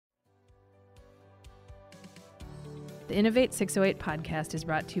The Innovate 608 podcast is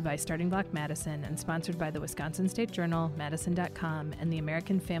brought to you by Starting Block Madison and sponsored by the Wisconsin State Journal, Madison.com, and the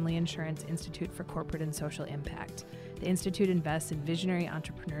American Family Insurance Institute for Corporate and Social Impact. The Institute invests in visionary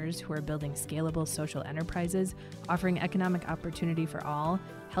entrepreneurs who are building scalable social enterprises, offering economic opportunity for all,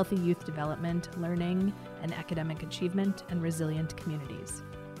 healthy youth development, learning, and academic achievement, and resilient communities.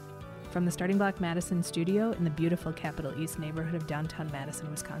 From the Starting Block Madison studio in the beautiful Capitol East neighborhood of downtown Madison,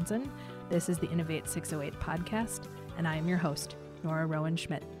 Wisconsin, this is the Innovate 608 podcast, and I am your host, Nora Rowan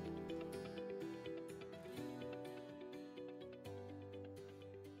Schmidt.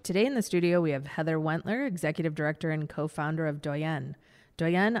 Today in the studio, we have Heather Wentler, Executive Director and co-founder of Doyen.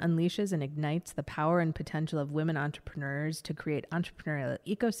 Doyen unleashes and ignites the power and potential of women entrepreneurs to create entrepreneurial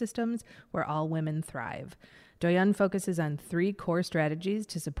ecosystems where all women thrive. Doyen focuses on 3 core strategies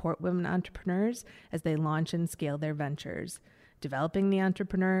to support women entrepreneurs as they launch and scale their ventures: developing the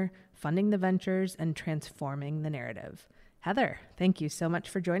entrepreneur, funding the ventures, and transforming the narrative. Heather, thank you so much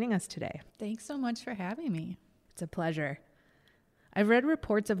for joining us today. Thanks so much for having me. It's a pleasure. I've read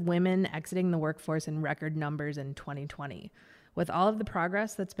reports of women exiting the workforce in record numbers in 2020. With all of the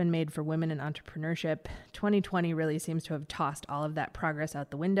progress that's been made for women in entrepreneurship, 2020 really seems to have tossed all of that progress out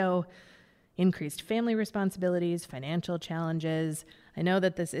the window. Increased family responsibilities, financial challenges. I know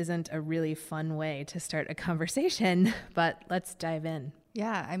that this isn't a really fun way to start a conversation, but let's dive in.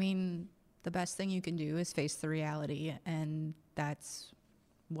 Yeah, I mean, the best thing you can do is face the reality, and that's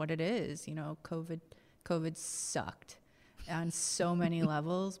what it is. You know, COVID sucked on so many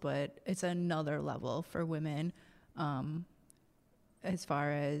levels, but it's another level for women as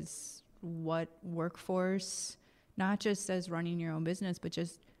far as what workforce, not just as running your own business, but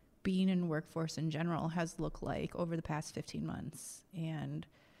just being in workforce in general has looked like over the past 15 months. And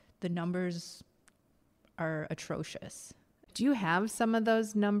the numbers are atrocious. Do you have some of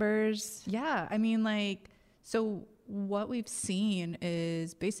those numbers? Yeah, I mean, so what we've seen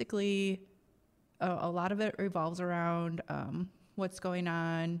is basically a lot of it revolves around what's going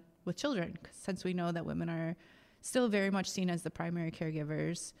on with children, since we know that women are still very much seen as the primary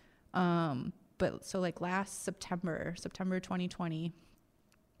caregivers. But so last September 2020,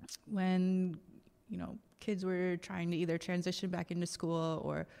 when, kids were trying to either transition back into school,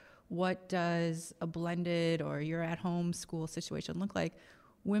 or what does a blended or you're at home school situation look like,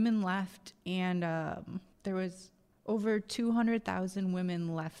 women left, and there was over 200,000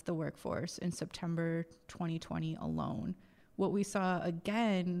 women left the workforce in September 2020 alone. What we saw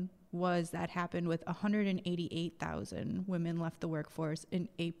again was that happened with 188,000 women left the workforce in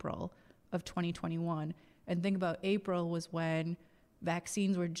April of 2021. And think about April was when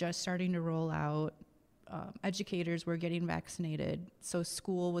vaccines were just starting to roll out. Educators were getting vaccinated. So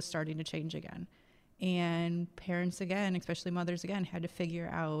school was starting to change again. And parents again, especially mothers again, had to figure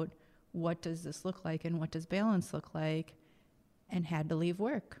out, what does this look like and what does balance look like, and had to leave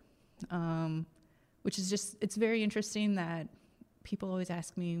work. Which is just, it's very interesting that people always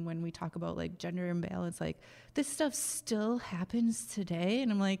ask me when we talk about gender imbalance, this stuff still happens today.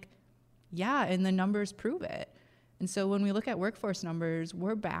 And I'm like, yeah, and the numbers prove it. And so when we look at workforce numbers,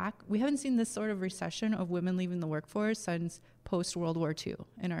 we're back. We haven't seen this sort of recession of women leaving the workforce since post-World War II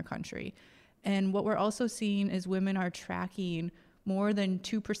in our country. And what we're also seeing is women are tracking more than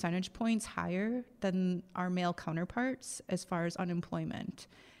 2 percentage points higher than our male counterparts as far as unemployment.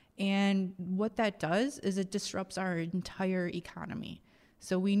 And what that does is it disrupts our entire economy.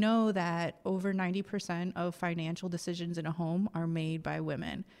 So we know that over 90% of financial decisions in a home are made by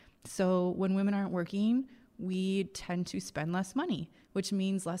women. So when women aren't working, we tend to spend less money, which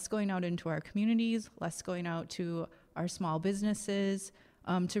means less going out into our communities, less going out to our small businesses,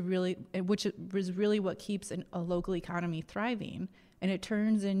 which is really what keeps a local economy thriving. And it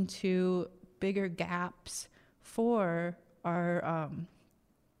turns into bigger gaps for our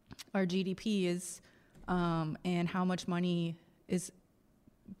GDPs and how much money is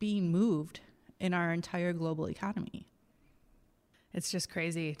being moved in our entire global economy. It's just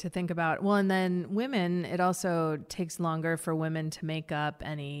crazy to think about. Well, and then women, it also takes longer for women to make up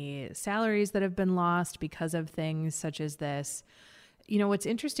any salaries that have been lost because of things such as this. What's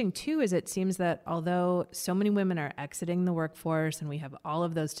interesting too is it seems that although so many women are exiting the workforce and we have all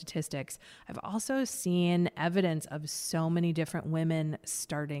of those statistics, I've also seen evidence of so many different women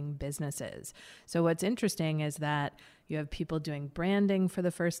starting businesses. So what's interesting is that you have people doing branding for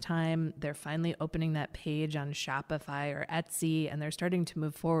the first time. They're finally opening that page on Shopify or Etsy, and they're starting to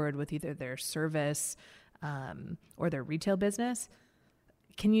move forward with either their service or their retail business.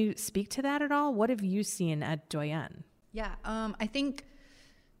 Can you speak to that at all? What have you seen at Doyen? Yeah, I think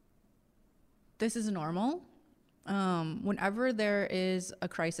this is normal. Whenever there is a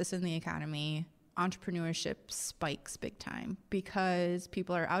crisis in the economy, entrepreneurship spikes big time because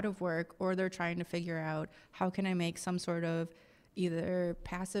people are out of work or they're trying to figure out how can I make some sort of either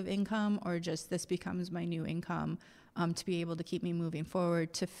passive income or just this becomes my new income to be able to keep me moving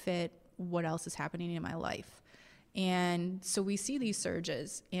forward to fit what else is happening in my life. And so we see these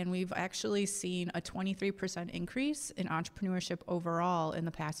surges, and we've actually seen a 23% increase in entrepreneurship overall in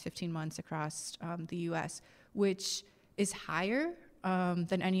the past 15 months across the US, which is higher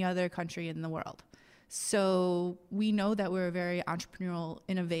than any other country in the world. So we know that we're a very entrepreneurial,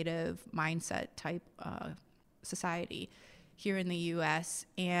 innovative mindset type society here in the US,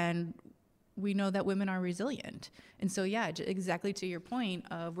 and we know that women are resilient. And so, yeah, exactly to your point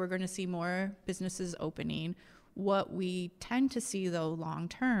of we're going to see more businesses opening. What we tend to see, though, long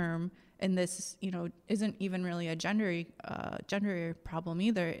term, and this, isn't even really a gender problem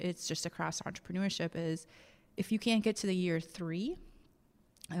either, it's just across entrepreneurship, is if you can't get to the year 3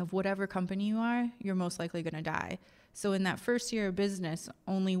 of whatever company you are, you're most likely going to die. So in that first year of business,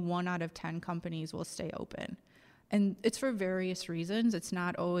 only 1 out of 10 companies will stay open. And it's for various reasons. It's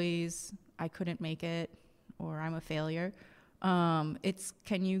not always, I couldn't make it, or I'm a failure. It's,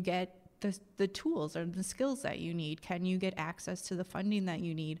 can you get the tools or the skills that you need? Can you get access to the funding that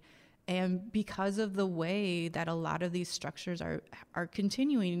you need? And because of the way that a lot of these structures are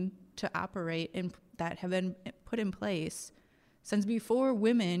continuing to operate and that have been put in place since before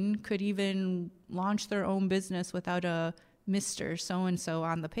women could even launch their own business without a Mr. So-and-so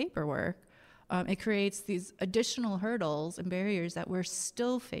on the paperwork, it creates these additional hurdles and barriers that we're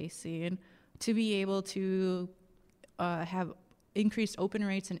still facing to be able to have increased open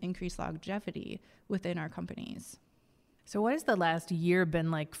rates and increased longevity within our companies. So what has the last year been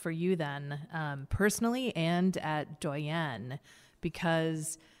like for you then, personally and at Doyen?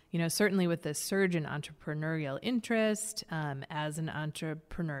 Because, certainly with the surge in entrepreneurial interest, as an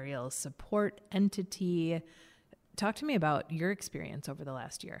entrepreneurial support entity, talk to me about your experience over the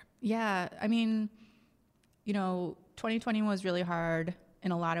last year. Yeah, 2020 was really hard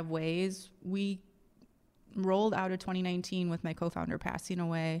in a lot of ways. We rolled out of 2019 with my co-founder passing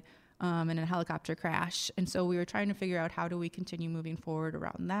away in a helicopter crash. And so we were trying to figure out how do we continue moving forward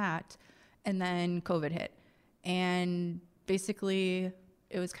around that. And then COVID hit. And basically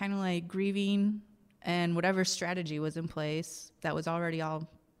it was kind of like grieving, and whatever strategy was in place that was already all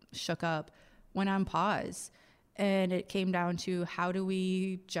shook up went on pause. And it came down to how do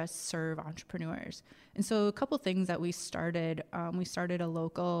we just serve entrepreneurs? And so a couple things that we started a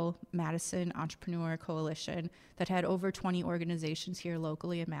local Madison Entrepreneur Coalition that had over 20 organizations here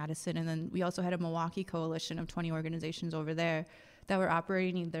locally in Madison. And then we also had a Milwaukee coalition of 20 organizations over there that were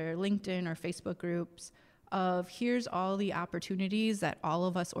operating either LinkedIn or Facebook groups of here's all the opportunities that all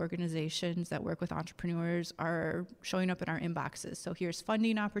of us organizations that work with entrepreneurs are showing up in our inboxes. So here's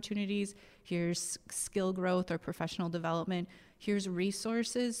funding opportunities, here's skill growth or professional development, here's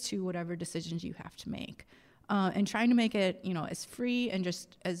resources to whatever decisions you have to make. And trying to make it, as free and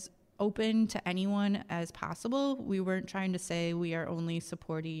just as open to anyone as possible. We weren't trying to say we are only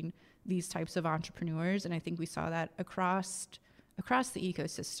supporting these types of entrepreneurs. And I think we saw that across the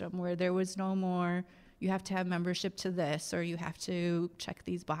ecosystem where there was no more you have to have membership to this, or you have to check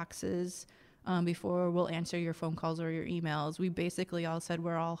these boxes before we'll answer your phone calls or your emails. We basically all said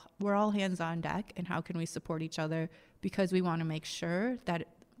we're all hands on deck, and how can we support each other, because we want to make sure that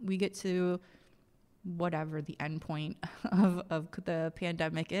we get to whatever the end point of the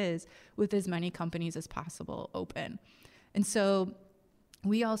pandemic is with as many companies as possible open. And so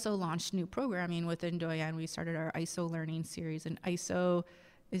we also launched new programming within Doyen. We started our ISO learning series, and ISO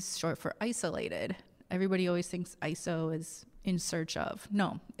is short for isolated. Everybody always thinks ISO is in search of.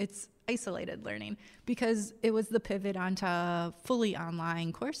 No, it's isolated learning, because it was the pivot onto fully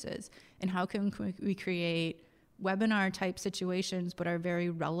online courses. And how can we create webinar type situations but are very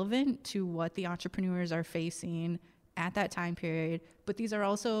relevant to what the entrepreneurs are facing at that time period. But these are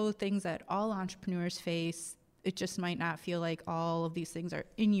also things that all entrepreneurs face. It just might not feel like all of these things are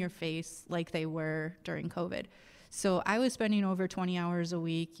in your face like they were during COVID. So I was spending over 20 hours a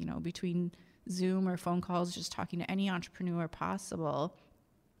week, between Zoom or phone calls, just talking to any entrepreneur possible.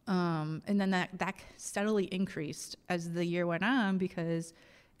 And then that steadily increased as the year went on, because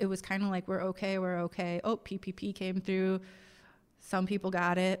it was kind of like, we're okay. Oh, PPP came through. Some people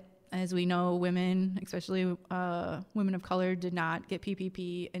got it. As we know, women, especially women of color, did not get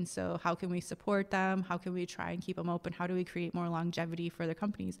PPP. And so how can we support them? How can we try and keep them open? How do we create more longevity for their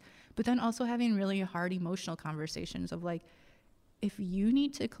companies? But then also having really hard emotional conversations of like, if you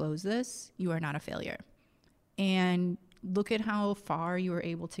need to close this, you are not a failure. And look at how far you were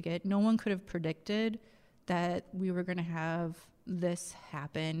able to get. No one could have predicted that we were going to have this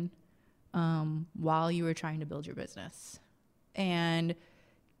happen while you were trying to build your business. And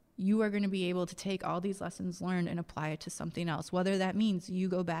you are going to be able to take all these lessons learned and apply it to something else, whether that means you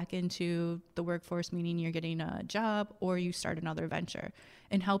go back into the workforce, meaning you're getting a job, or you start another venture,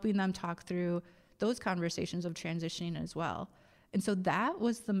 and helping them talk through those conversations of transitioning as well. And so that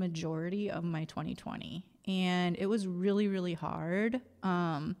was the majority of my 2020. And it was really, really hard.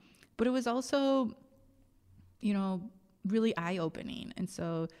 But it was also, really eye-opening. And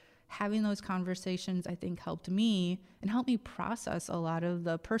so having those conversations, I think, helped me and helped me process a lot of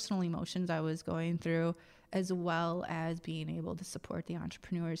the personal emotions I was going through, as well as being able to support the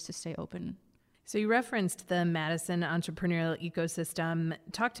entrepreneurs to stay open. So you referenced the Madison entrepreneurial ecosystem.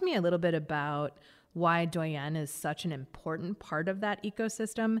 Talk to me a little bit about why Doyenne is such an important part of that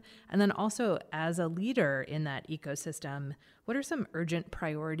ecosystem. And then also, as a leader in that ecosystem, what are some urgent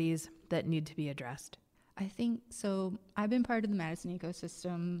priorities that need to be addressed? I think so. I've been part of the Madison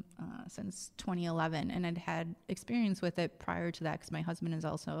ecosystem since 2011, and I'd had experience with it prior to that because my husband is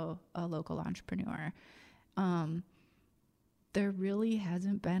also a local entrepreneur. There really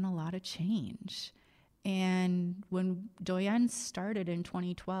hasn't been a lot of change. And when Doyenne started in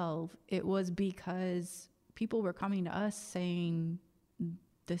 2012, it was because people were coming to us saying,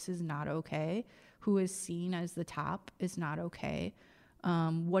 this is not okay. Who is seen as the top is not okay.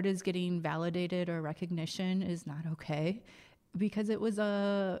 What is getting validated or recognition is not okay, because it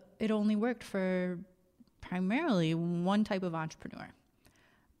only worked for primarily one type of entrepreneur.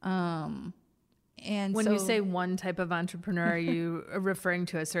 And when you say one type of entrepreneur, are you referring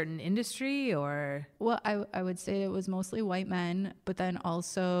to a certain industry or? Well, I would say it was mostly white men, but then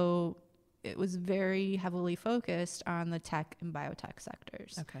also it was very heavily focused on the tech and biotech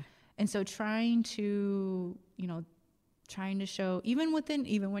sectors. Okay. And so trying to show, even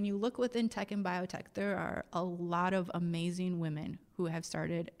when you look within tech and biotech, there are a lot of amazing women who have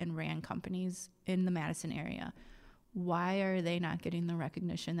started and ran companies in the Madison area. Why are they not getting the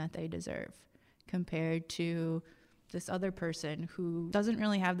recognition that they deserve compared to this other person who doesn't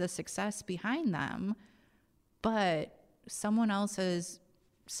really have the success behind them, but someone else has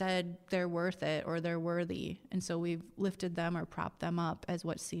said they're worth it or they're worthy, and so we've lifted them or propped them up as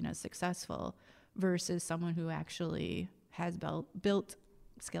what's seen as successful, versus someone who actually has built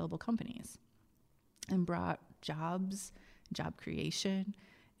scalable companies and brought jobs, job creation,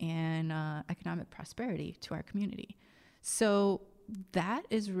 and economic prosperity to our community. So that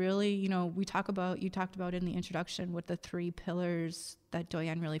is really, you talked about in the introduction what the 3 pillars that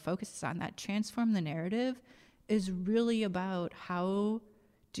Doyenne really focuses on. That transform the narrative is really about how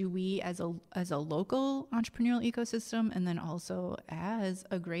do we as a local entrepreneurial ecosystem, and then also as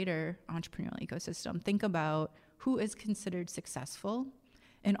a greater entrepreneurial ecosystem, think about who is considered successful,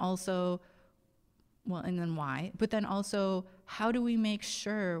 and also, and then why, but then also how do we make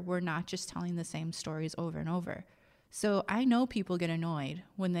sure we're not just telling the same stories over and over. So I know people get annoyed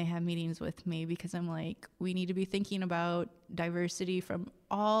when they have meetings with me because I'm like, we need to be thinking about diversity from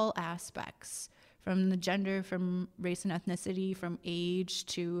all aspects, from the gender, from race and ethnicity, from age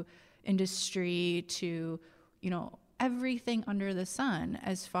to industry to, everything under the sun,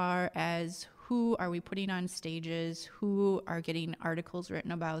 as far as who are we putting on stages, who are getting articles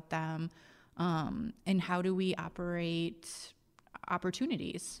written about them, and how do we operate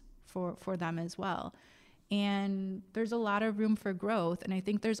opportunities for them as well. And there's a lot of room for growth. And I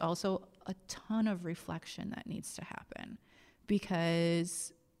think there's also a ton of reflection that needs to happen,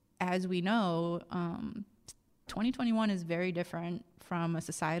 because as we know, 2021 is very different from a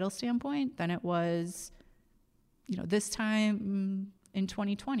societal standpoint than it was, this time in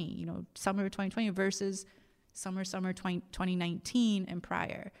 2020, summer 2020 versus summer 2019 and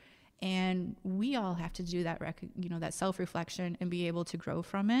prior. And we all have to do that, that self-reflection and be able to grow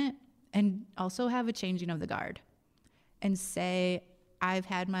from it, and also have a changing of the guard and say, I've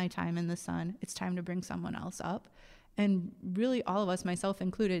had my time in the sun. It's time to bring someone else up. And really all of us, myself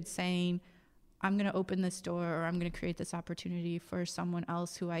included, saying, I'm going to open this door, or I'm going to create this opportunity for someone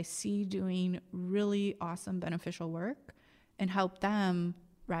else who I see doing really awesome, beneficial work, and help them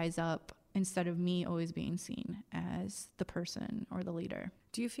rise up instead of me always being seen as the person or the leader.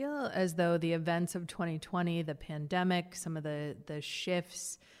 Do you feel as though the events of 2020, the pandemic, some of the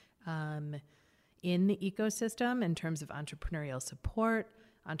shifts in the ecosystem in terms of entrepreneurial support,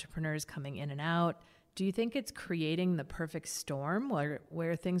 entrepreneurs coming in and out, do you think it's creating the perfect storm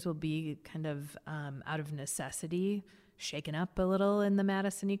where things will be kind of out of necessity, shaken up a little in the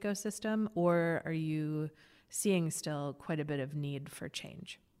Madison ecosystem? Or are you seeing still quite a bit of need for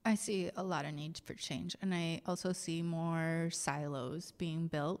change? I see a lot of need for change. And I also see more silos being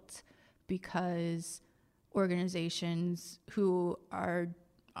built, because organizations who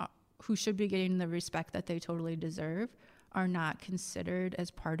who should be getting the respect that they totally deserve are not considered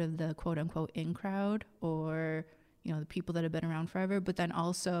as part of the quote unquote in crowd, or, you know, the people that have been around forever. But then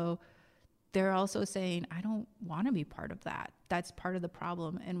also they're also saying, I don't want to be part of that. That's part of the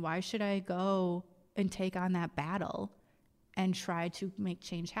problem. And why should I go and take on that battle and try to make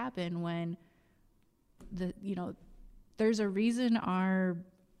change happen when there's a reason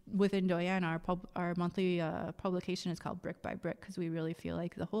within Doyen, our monthly publication is called Brick by Brick, because we really feel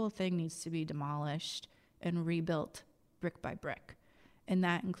like the whole thing needs to be demolished and rebuilt brick by brick. And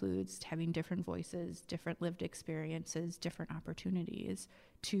that includes having different voices, different lived experiences, different opportunities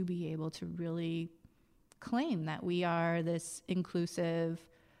to be able to really claim that we are this inclusive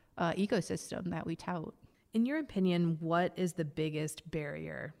ecosystem that we tout. In your opinion, what is the biggest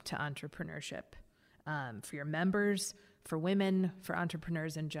barrier to entrepreneurship for your members, for women, for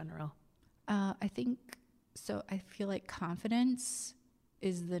entrepreneurs in general? I think so. I feel like confidence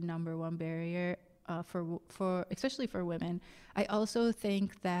is the number one barrier for especially for women. I also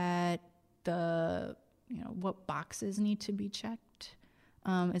think that what boxes need to be checked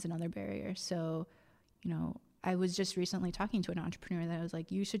is another barrier. So, I was just recently talking to an entrepreneur that I was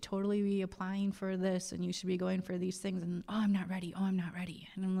like, you should totally be applying for this and you should be going for these things. And, I'm not ready.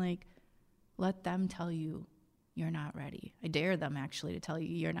 And I'm like, let them tell you you're not ready. I dare them actually to tell you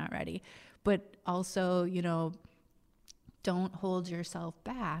you're not ready. But also, don't hold yourself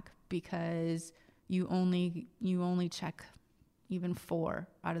back because you only check even 4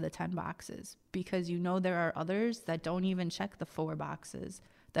 out of the 10 boxes, because there are others that don't even check the 4 boxes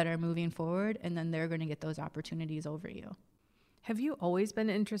that are moving forward, and then they're going to get those opportunities over you. Have you always been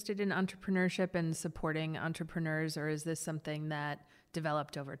interested in entrepreneurship and supporting entrepreneurs, or is this something that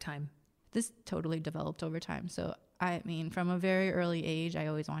developed over time? This totally developed over time. So, from a very early age, I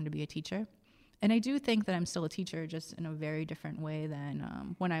always wanted to be a teacher. And I do think that I'm still a teacher, just in a very different way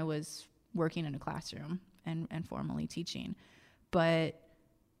than when I was working in a classroom and formally teaching. But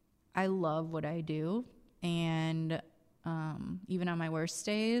I love what I do. And even on my worst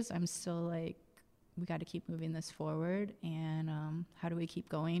days, I'm still like, we got to keep moving this forward. And how do we keep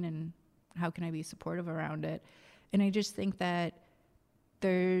going? And how can I be supportive around it? And I just think that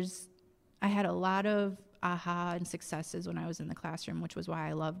I had a lot of aha and successes when I was in the classroom, which was why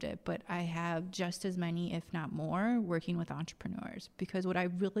I loved it. But I have just as many, if not more, working with entrepreneurs, because what I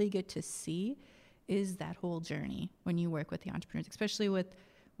really get to see is that whole journey when you work with the entrepreneurs, especially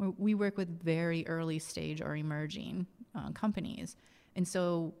we work with very early stage or emerging companies. And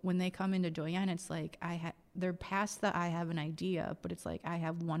so when they come into Doyen, it's like they're past the I have an idea, but it's like I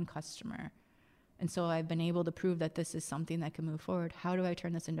have one customer. And so I've been able to prove that this is something that can move forward. How do I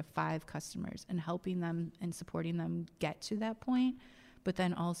turn this into 5 customers, and helping them and supporting them get to that point? But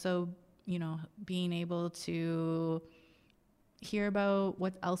then also, being able to hear about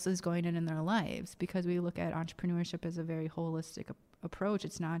what else is going on in their lives, because we look at entrepreneurship as a very holistic approach.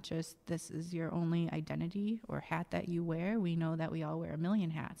 It's not just this is your only identity or hat that you wear. We know that we all wear a million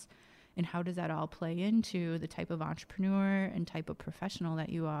hats. And how does that all play into the type of entrepreneur and type of professional that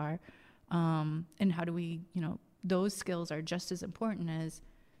you are? And how do we, those skills are just as important as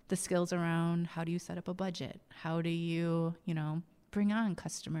the skills around how do you set up a budget? How do you, bring on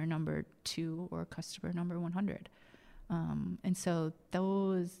customer number 2 or customer number 100? And so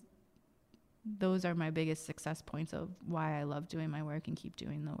those are my biggest success points of why I love doing my work and keep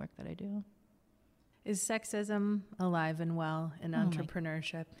doing the work that I do. Is sexism alive and well in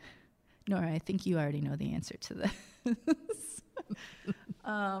entrepreneurship? Nora, I think you already know the answer to this.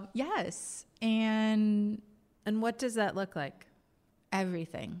 Yes. And what does that look like?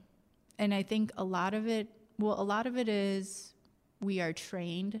 Everything. And I think a lot of it is we are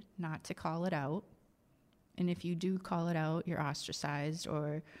trained not to call it out. And if you do call it out, you're ostracized,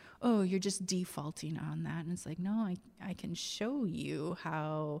 or, you're just defaulting on that. And it's like, no, I can show you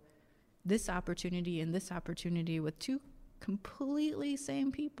how this opportunity and this opportunity with 2 completely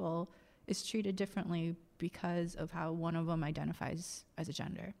same people is treated differently because of how one of them identifies as a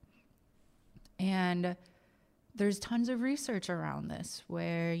gender. And there's tons of research around this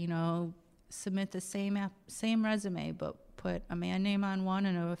where, submit the same resume, but put a man name on one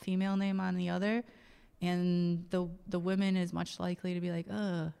and a female name on the other. And the woman is much likely to be like,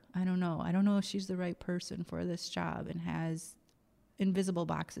 I don't know. I don't know if she's the right person for this job, and has invisible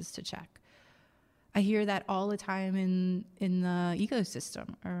boxes to check. I hear that all the time in the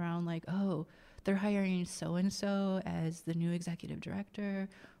ecosystem around like, they're hiring so-and-so as the new executive director,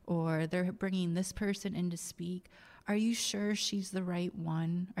 or they're bringing this person in to speak. Are you sure she's the right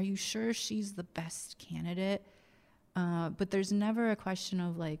one? Are you sure she's the best candidate? But there's never a question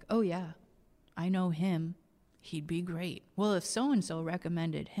of like, oh yeah, I know him he'd be great. Well, if so-and-so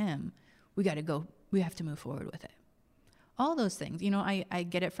recommended him, we have to move forward with it. All those things, I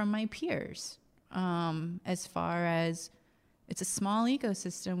get it from my peers. As far as it's a small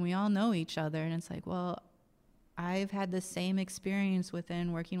ecosystem, we all know each other. And it's like, well, I've had the same experience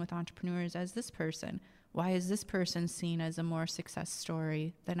within working with entrepreneurs as this person. Why is this person seen as a more success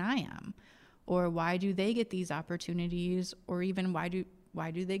story than I am? Or why do they get these opportunities? Or even why do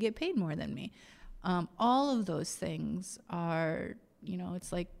they get paid more than me? All of those things are,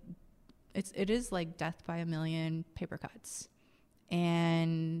 it is like death by a million paper cuts.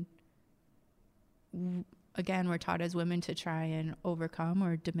 And again, we're taught as women to try and overcome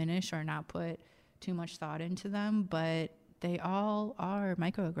or diminish or not put too much thought into them, but they all are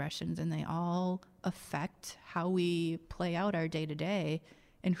microaggressions, and they all affect how we play out our day to day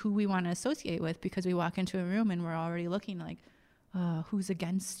and who we want to associate with, because we walk into a room and we're already looking like, who's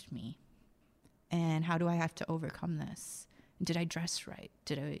against me? And how do I have to overcome this? Did I dress right?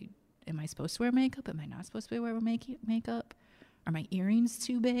 Am I supposed to wear makeup? Am I not supposed to wear makeup? Are my earrings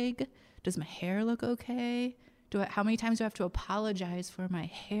too big? Does my hair look okay? How many times do I have to apologize for my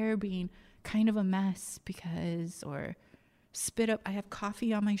hair being kind of a mess or spit up? I have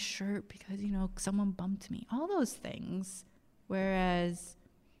coffee on my shirt because, someone bumped me. All those things. Whereas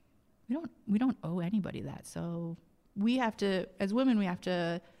we don't owe anybody that. So we have to, as women, we have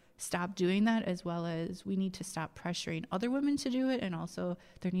to stop doing that, as well as we need to stop pressuring other women to do it. And also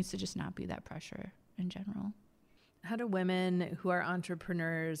there needs to just not be that pressure in general. How do women who are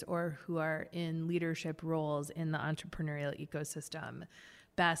entrepreneurs or who are in leadership roles in the entrepreneurial ecosystem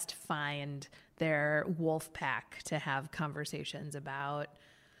best find their wolf pack to have conversations about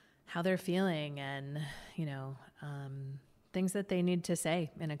how they're feeling and, things that they need to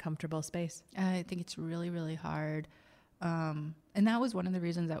say in a comfortable space? I think it's really, really hard. And that was one of the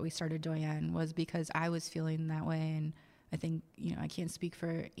reasons that we started Doyen, was because I was feeling that way. And I think, I can't speak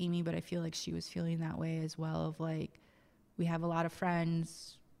for Amy, but I feel like she was feeling that way as well, of like, we have a lot of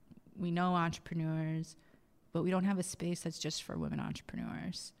friends, we know entrepreneurs, but we don't have a space that's just for women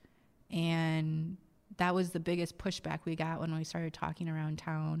entrepreneurs. And that was the biggest pushback we got when we started talking around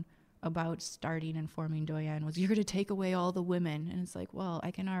town about starting and forming Doyen, was, you're going to take away all the women. And it's like, well,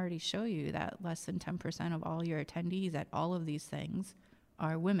 I can already show you that less than 10% of all your attendees at all of these things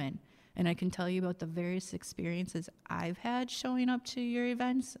are women. And I can tell you about the various experiences I've had showing up to your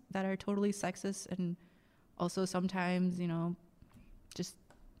events that are totally sexist, and also sometimes, just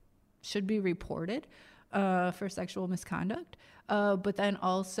should be reported for sexual misconduct. But then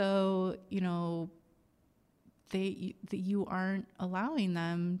also, you aren't allowing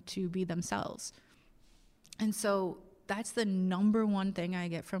them to be themselves. And so that's the number one thing I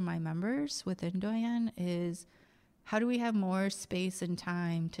get from my members within Doyen is, how do we have more space and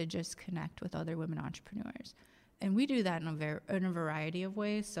time to just connect with other women entrepreneurs? And we do that in a variety of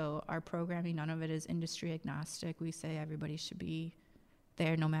ways. So our programming, none of it is industry agnostic. We say everybody should be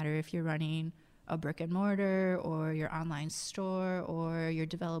there, no matter if you're running a brick and mortar or your online store or you're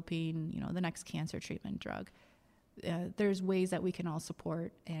developing, the next cancer treatment drug. There's ways that we can all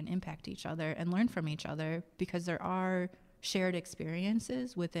support and impact each other and learn from each other, because there are shared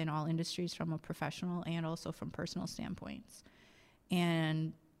experiences within all industries from a professional and also from personal standpoints.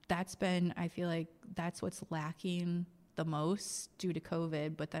 And I feel like that's what's lacking the most due to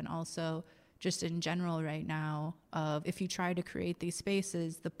COVID, but then also just in general right now, of if you try to create these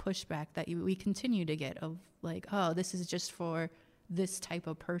spaces, the pushback that we continue to get of like, oh, this is just for this type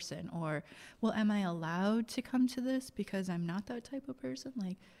of person, or, well, am I allowed to come to this because I'm not that type of person?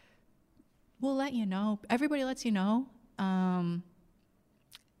 Like, we'll let you know. Everybody lets you know.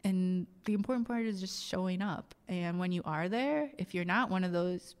 And the important part is just showing up. And when you are there, if you're not one of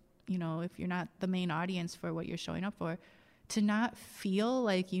those, if you're not the main audience for what you're showing up for, to not feel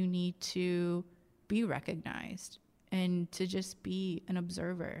like you need to be recognized and to just be an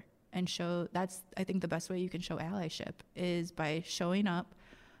observer and show. That's, I think, the best way you can show allyship is by showing up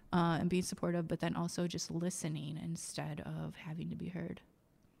and being supportive, but then also just listening instead of having to be heard.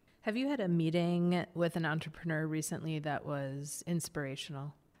 Have you had a meeting with an entrepreneur recently that was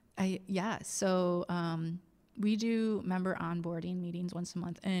inspirational? Yeah. So we do member onboarding meetings once a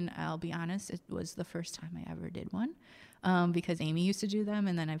month. And I'll be honest, it was the first time I ever did one because Amy used to do them.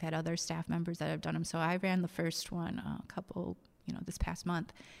 And then I've had other staff members that have done them. So I ran the first one this past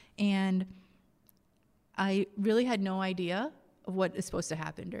month. And I really had no idea of what is supposed to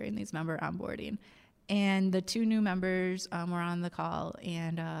happen during these member onboarding. And the two new members were on the call,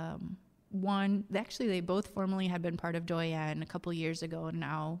 and they both formerly had been part of Doyen a couple years ago and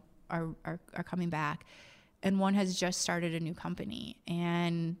now are coming back. And one has just started a new company.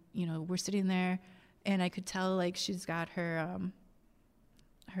 And, we're sitting there And I could tell like she's got her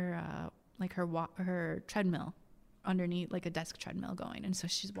her treadmill underneath, like a desk treadmill going. And so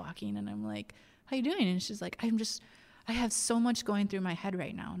she's walking and I'm like, how you doing? And she's like, I have so much going through my head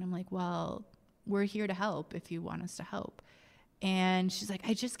right now. And I'm like, well, we're here to help if you want us to help. And she's like,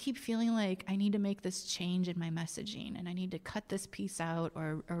 I just keep feeling like I need to make this change in my messaging and I need to cut this piece out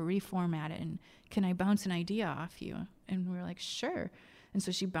or reformat it. And can I bounce an idea off you? And we're like, sure. And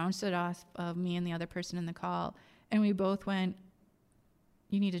so she bounced it off of me and the other person in the call. And we both went,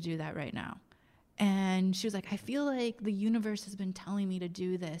 you need to do that right now. And she was like, I feel like the universe has been telling me to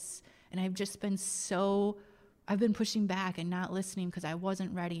do this. And I've been pushing back and not listening because I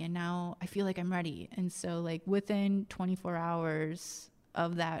wasn't ready. And now I feel like I'm ready. And so like within 24 hours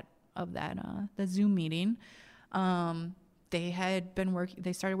of the Zoom meeting, they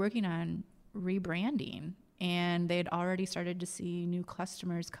started working on rebranding, and they had already started to see new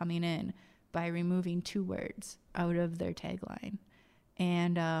customers coming in by removing 2 words out of their tagline.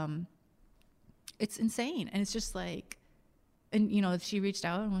 And it's insane. And it's just like, and, you know, she reached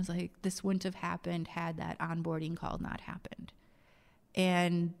out and was like, this wouldn't have happened had that onboarding call not happened.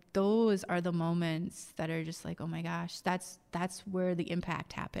 And those are the moments that are just like, oh my gosh, that's where the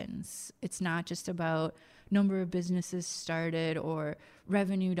impact happens. It's not just about number of businesses started or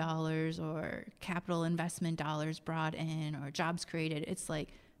revenue dollars or capital investment dollars brought in or jobs created. It's like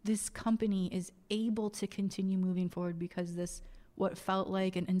this company is able to continue moving forward because what felt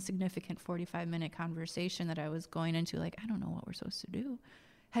like an insignificant 45-minute conversation that I was going into, like, I don't know what we're supposed to do,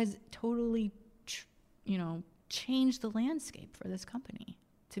 has totally, changed the landscape for this company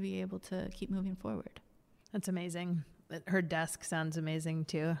to be able to keep moving forward. That's amazing. Her desk sounds amazing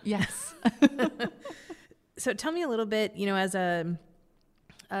too. Yes. So tell me a little bit, as a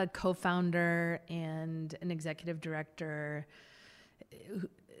co-founder and an executive director,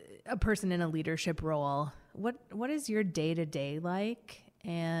 a person in a leadership role, what is your day-to-day like?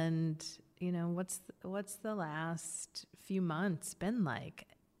 And, what's the last few months been like?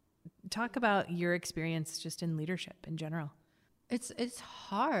 Talk about your experience just in leadership in general. It's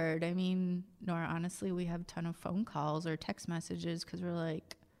hard. I mean, Nora, honestly, we have a ton of phone calls or text messages because we're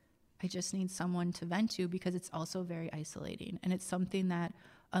like, I just need someone to vent to, because it's also very isolating. And it's something that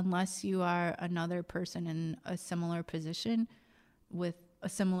unless you are another person in a similar position with a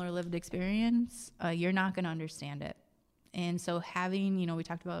similar lived experience, you're not going to understand it. And so having, we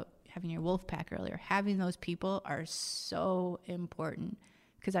talked about having your wolf pack earlier, having those people are so important,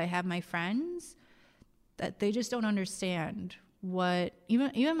 because I have my friends that they just don't understand what,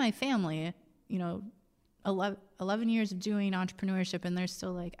 even my family, 11 years of doing entrepreneurship, and they're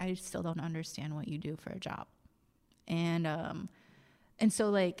still like, I still don't understand what you do for a job. And so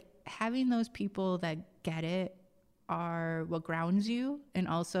like having those people that get it are what grounds you and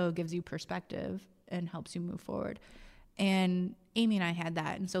also gives you perspective and helps you move forward. And Amy and I had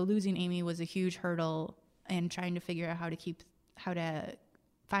that. And so losing Amy was a huge hurdle, and trying to figure out how to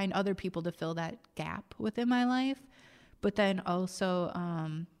find other people to fill that gap within my life. But then also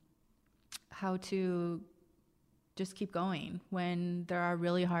how to just keep going when there are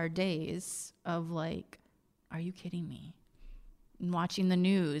really hard days of like, are you kidding me? And watching the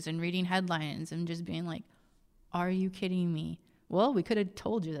news and reading headlines and just being like, are you kidding me? Well, we could have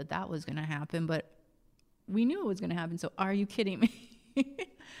told you that was going to happen, but we knew it was going to happen. So are you kidding me?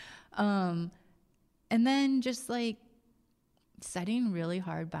 And then just like setting really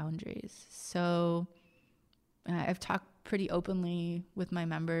hard boundaries. So I've talked pretty openly with my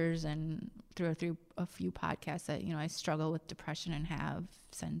members and through a few podcasts that, I struggle with depression and have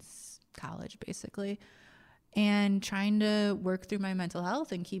since college, basically, and trying to work through my mental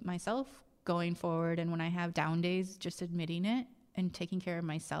health and keep myself going forward. And when I have down days, just admitting it and taking care of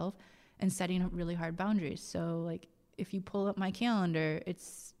myself and setting up really hard boundaries. So like if you pull up my calendar,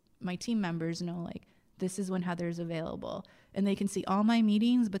 it's my team members know like, this is when Heather's available, and they can see all my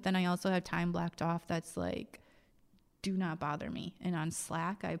meetings, but then I also have time blocked off that's like, do not bother me. And on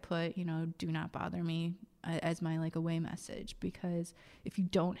Slack, I put, do not bother me as my like away message, because if you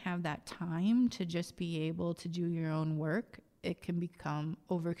don't have that time to just be able to do your own work, it can become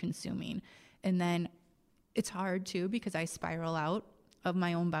over consuming. And then it's hard too, because I spiral out of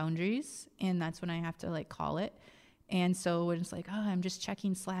my own boundaries, and that's when I have to like call it. And so when it's like, oh, I'm just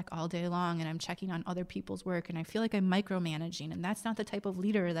checking Slack all day long and I'm checking on other people's work and I feel like I'm micromanaging, and that's not the type of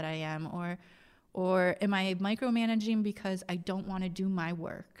leader that I am. Or am I micromanaging because I don't want to do my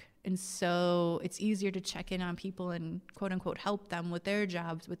work? And so it's easier to check in on people and quote unquote help them with their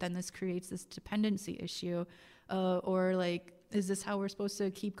jobs, but then this creates this dependency issue. Or like, is this how we're supposed to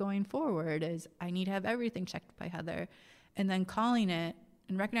keep going forward? Is I need to have everything checked by Heather, and then calling it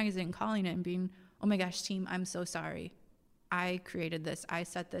and recognizing it and calling it and being, oh my gosh, team, I'm so sorry. I created this. I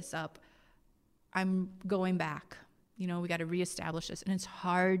set this up. I'm going back. You know, we got to reestablish this. And it's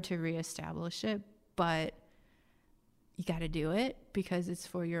hard to reestablish it, but you got to do it because it's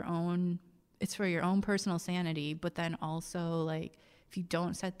for your own personal sanity. But then also, like, if you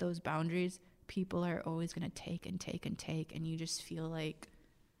don't set those boundaries, people are always going to take and take and take. And you just feel like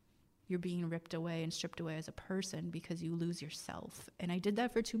you're being ripped away and stripped away as a person because you lose yourself. And I did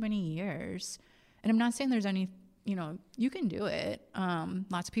that for too many years. And I'm not saying there's any, you know, you can do it.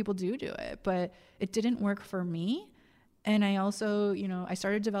 Lots of people do it, but it didn't work for me. And I also, you know, I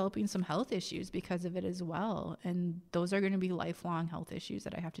started developing some health issues because of it as well. And those are going to be lifelong health issues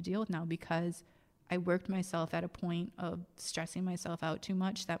that I have to deal with now because I worked myself at a point of stressing myself out too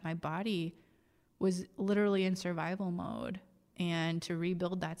much that my body was literally in survival mode. And to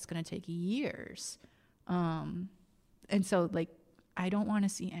rebuild, that's going to take years. And so, like, I don't want to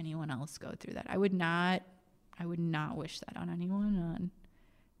see anyone else go through that. I would not wish that on anyone.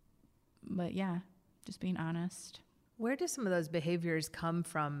 But yeah, just being honest. Where do some of those behaviors come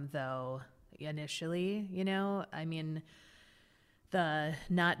from, though, initially? You know, I mean, the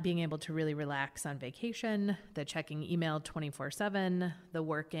not being able to really relax on vacation, the checking email 24/7, the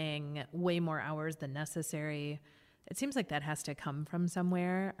working way more hours than necessary. It seems like that has to come from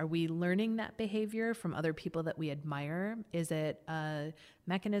somewhere. Are we learning that behavior from other people that we admire? Is it a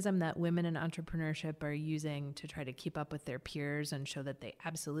mechanism that women in entrepreneurship are using to try to keep up with their peers and show that they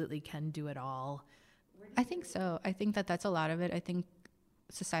absolutely can do it all? I think so. I think that that's a lot of it. I think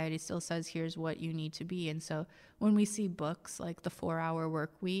society still says, here's what you need to be. And so when we see books like The 4-Hour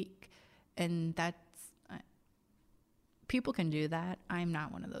Work Week, and that's, people can do that. I'm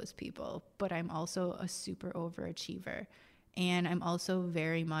not one of those people, but I'm also a super overachiever. And I'm also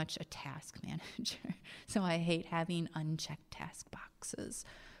very much a task manager. So I hate having unchecked task boxes.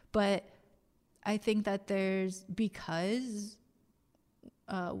 But I think that because,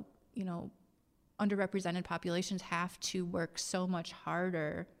 you know, underrepresented populations have to work so much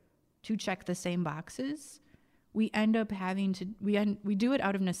harder to check the same boxes, we end up having to, we do it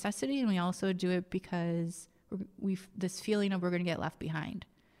out of necessity, and we also do it because this feeling of we're going to get left behind.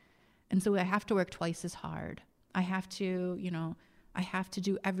 And so I have to work twice as hard. I have to, you know, I have to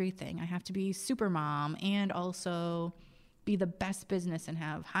do everything. I have to be super mom and also be the best business and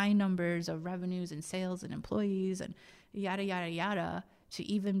have high numbers of revenues and sales and employees and yada, yada, yada to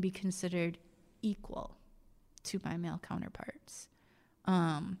even be considered equal to my male counterparts.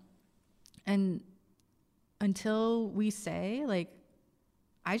 And until we say, like,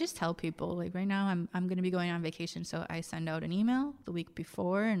 I just tell people, like, right now I'm going to be going on vacation. So I send out an email the week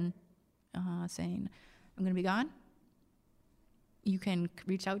before and saying, I'm going to be gone. You can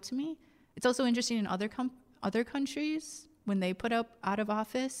reach out to me. It's also interesting in other countries when they put up out of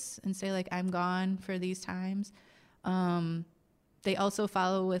office and say, like, I'm gone for these times. They also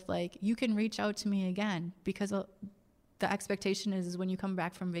follow with, like, you can reach out to me again, because the expectation is when you come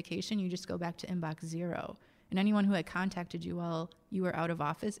back from vacation, you just go back to inbox 0. And anyone who had contacted you while you were out of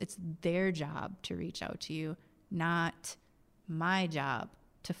office, it's their job to reach out to you, not my job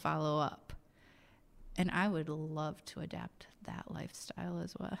to follow up. And I would love to adapt that lifestyle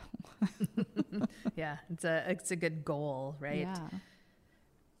as well. Yeah, it's a good goal, right?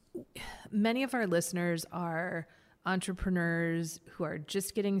 Yeah. Many of our listeners are entrepreneurs who are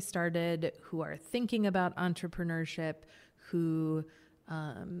just getting started, who are thinking about entrepreneurship, who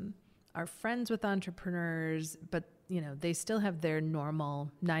are friends with entrepreneurs, but you know, they still have their normal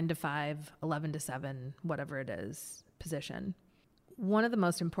 9 to 5, 11 to 7, whatever it is, position. One of the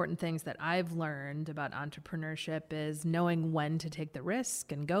most important things that I've learned about entrepreneurship is knowing when to take the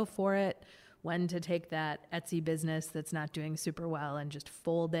risk and go for it, when to take that Etsy business that's not doing super well and just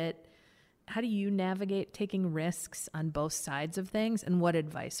fold it. How do you navigate taking risks on both sides of things, and what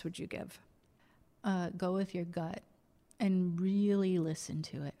advice would you give? Go with your gut and really listen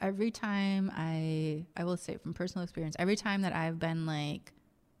to it. Every time I will say from personal experience, every time that I've been like,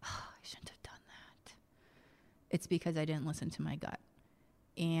 oh, I shouldn't have done that, it's because I didn't listen to my gut.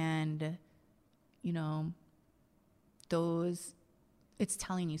 And, you know, it's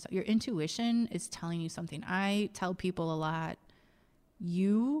telling you, your intuition is telling you something. I tell people a lot,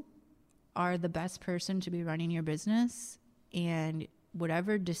 you are the best person to be running your business, and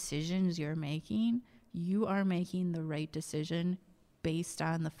whatever decisions you're making, you are making the right decision based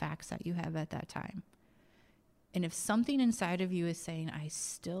on the facts that you have at that time. And if something inside of you is saying, I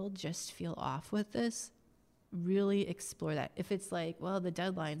still just feel off with this, really explore that. If it's like, well, the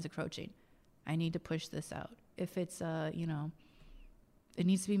deadline's approaching, I need to push this out. If it's, you know, it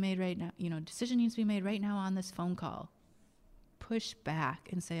needs to be made right now, you know, decision needs to be made right now on this phone call, push back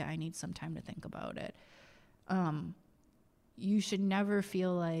and say, I need some time to think about it. You should never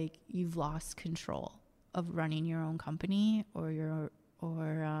feel like you've lost control of running your own company, or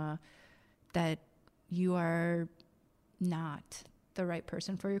that you are not the right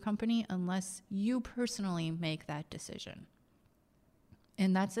person for your company unless you personally make that decision.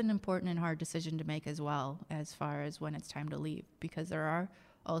 And that's an important and hard decision to make as well, as far as when it's time to leave, because there are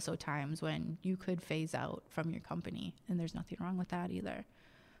also times when you could phase out from your company, and there's nothing wrong with that either.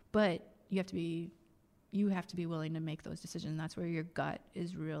 But you have to be willing to make those decisions. That's where your gut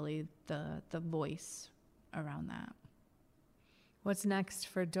is really the voice around that. What's next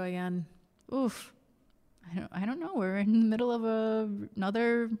for Doyen? Oof. I don't know. We're in the middle of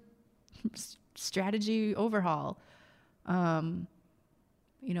another strategy overhaul.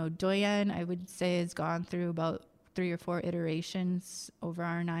 Doyen, I would say, has gone through about 3 or 4 iterations over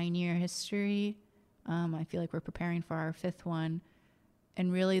our 9-year history. I feel like we're preparing for our 5th one.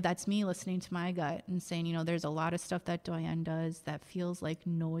 And really, that's me listening to my gut and saying, there's a lot of stuff that Doyen does that feels like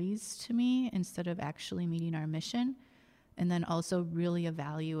noise to me instead of actually meeting our mission. And then also really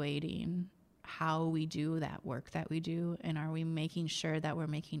evaluating how we do that work that we do, and are we making sure that we're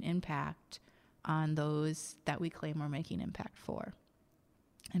making impact on those that we claim we're making impact for?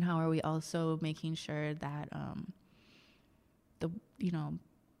 And how are we also making sure that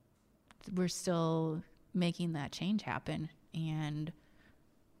we're still making that change happen? And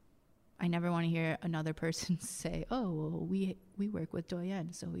I never want to hear another person say, oh, well, we work with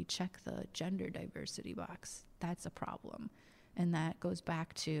Doyen, so we check the gender diversity box. That's a problem. And that goes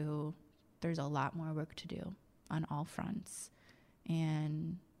back to, there's a lot more work to do on all fronts,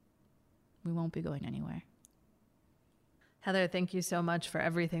 and we won't be going anywhere. Heather, thank you so much for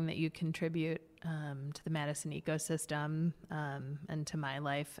everything that you contribute to the Madison ecosystem, and to my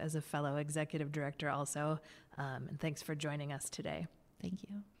life as a fellow executive director also. And thanks for joining us today. Thank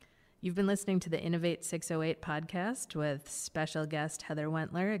you. You've been listening to the Innovate 608 podcast with special guest Heather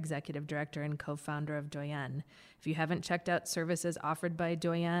Wentler, executive director and co-founder of Doyen. If you haven't checked out services offered by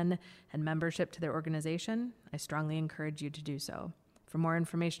Doyen and membership to their organization, I strongly encourage you to do so. For more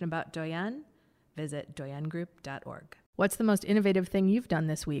information about Doyen, visit doyengroup.org. What's the most innovative thing you've done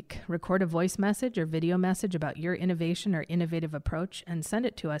this week? Record a voice message or video message about your innovation or innovative approach and send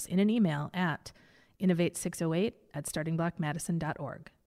it to us in an email at innovate608@startingblockmadison.org.